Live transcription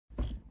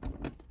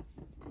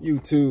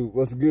YouTube,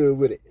 what's good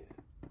with it?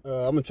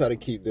 I'm gonna try to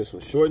keep this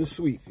one short and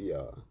sweet for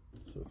y'all.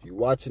 So if you're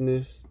watching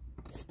this,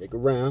 stick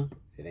around.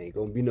 It ain't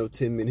gonna be no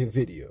 10-minute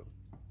video.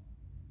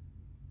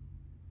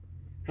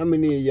 How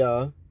many of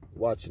y'all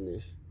watching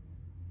this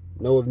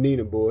know of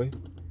Ninaboy?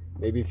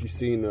 Maybe if you've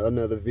seen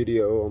another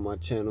video on my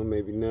channel,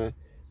 maybe not.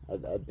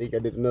 I think I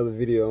did another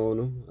video on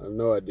him. I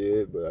know I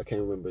did, but I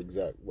can't remember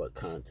exact what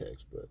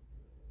context.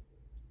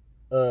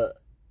 But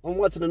I'm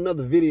watching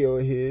another video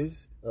of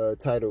his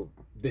titled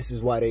 "This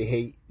Is Why They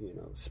Hate." You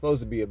know, it's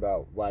supposed to be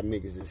about why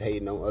niggas is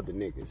hating on other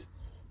niggas.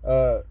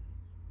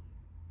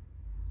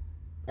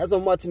 As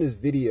I'm watching this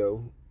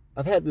video,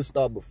 I've had this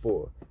thought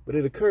before, but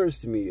it occurs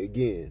to me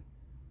again.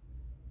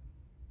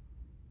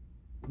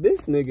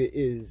 This nigga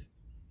is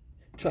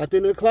trapped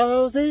in a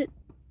closet.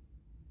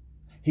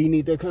 He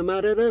need to come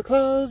out of the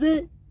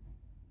closet.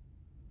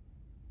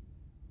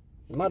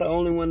 Am I the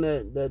only one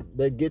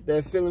that get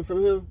that feeling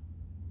from him?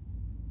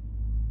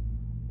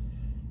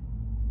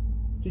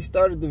 He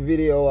started the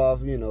video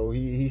off, you know,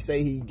 he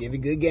say he give a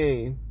good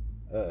game.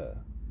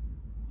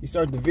 He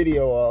started the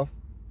video off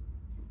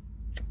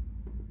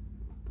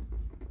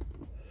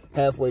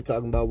halfway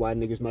talking about why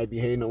niggas might be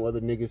hating on other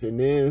niggas, and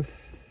then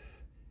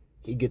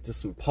he get to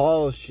some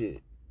pause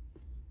shit.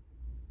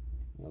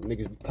 You know,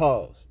 niggas be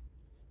pause.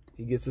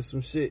 He gets to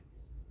some shit.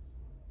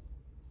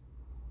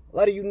 A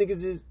lot of you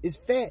niggas is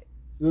fat.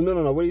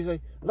 No. What do you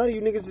say? A lot of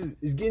you niggas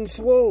is getting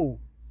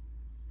swole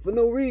for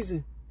no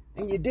reason,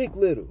 and your dick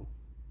little.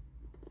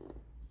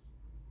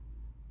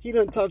 He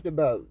done talked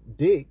about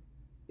dick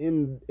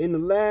in the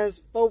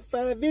last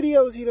 4-5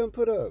 videos he done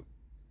put up.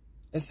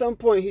 At some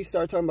point, he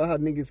started talking about how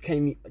niggas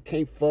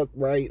can't fuck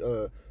right,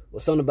 or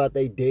something about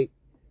they dick.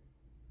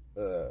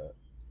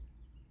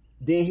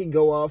 Then he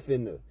go off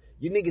in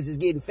you niggas is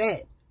getting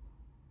fat.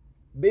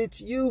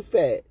 Bitch, you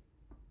fat.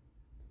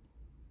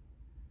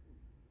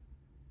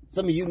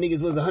 Some of you niggas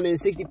was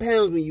 160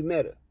 pounds when you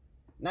met her.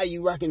 Now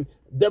you rocking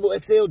double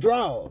XL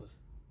drawers.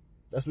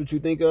 That's what you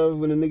think of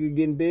when a nigga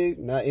getting big?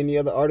 Not any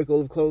other article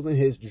of clothing,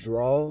 his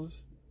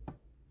drawers?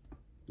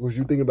 What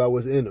you think about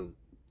what's in them?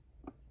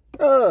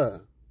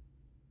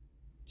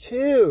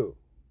 Chill.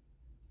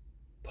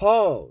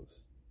 Pause.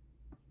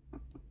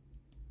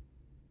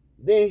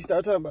 Then he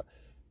started talking about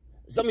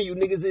some of you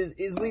niggas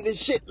is leaving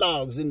shit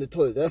logs in the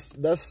toilet.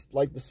 That's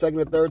like the second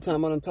or third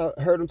time I done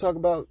heard him talk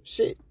about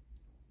shit.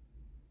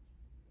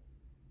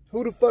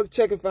 Who the fuck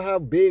checking for how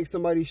big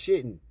somebody's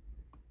shitting?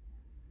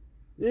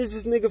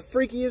 This nigga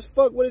freaky as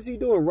fuck. What is he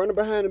doing? Running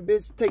behind a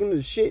bitch, taking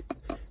the shit,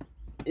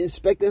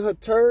 inspecting her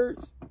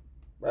turds?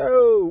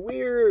 Bro,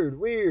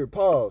 weird.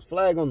 Pause.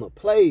 Flag on the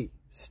play.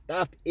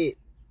 Stop it.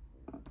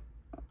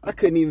 I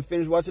couldn't even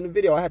finish watching the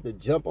video. I had to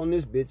jump on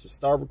this bitch and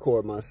start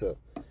recording myself.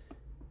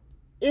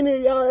 Any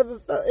of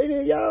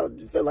y'all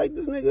feel like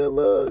this nigga a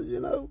little, you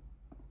know?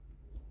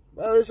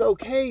 Bro, it's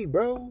okay,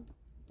 bro.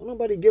 Don't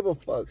nobody give a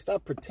fuck.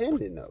 Stop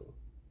pretending, though.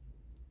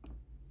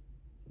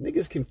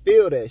 Niggas can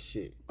feel that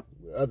shit.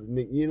 Other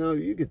niggas, you know,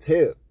 you can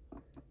tell.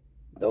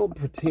 Don't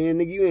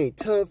pretend, nigga. You ain't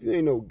tough. You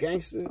ain't no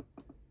gangster.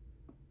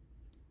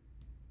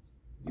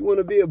 You want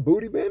to be a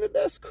booty bandit?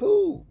 That's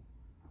cool.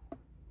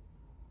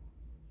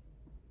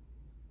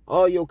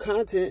 All your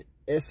content,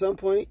 at some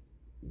point,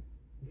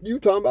 you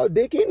talking about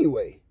dick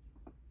anyway.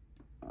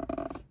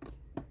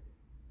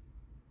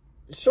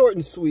 Short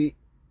and sweet.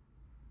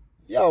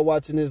 If y'all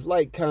watching this,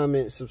 like,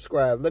 comment,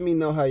 subscribe. Let me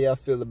know how y'all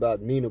feel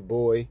about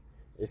Ninaboy.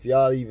 If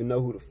y'all even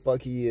know who the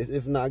fuck he is.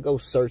 If not, go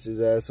search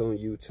his ass on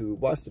YouTube.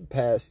 Watch the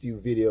past few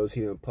videos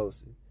he done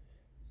posted.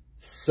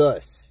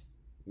 Sus.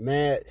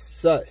 Mad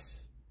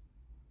sus.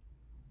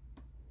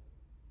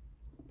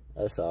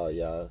 That's all,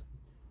 y'all.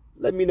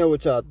 Let me know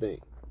what y'all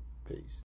think. Peace.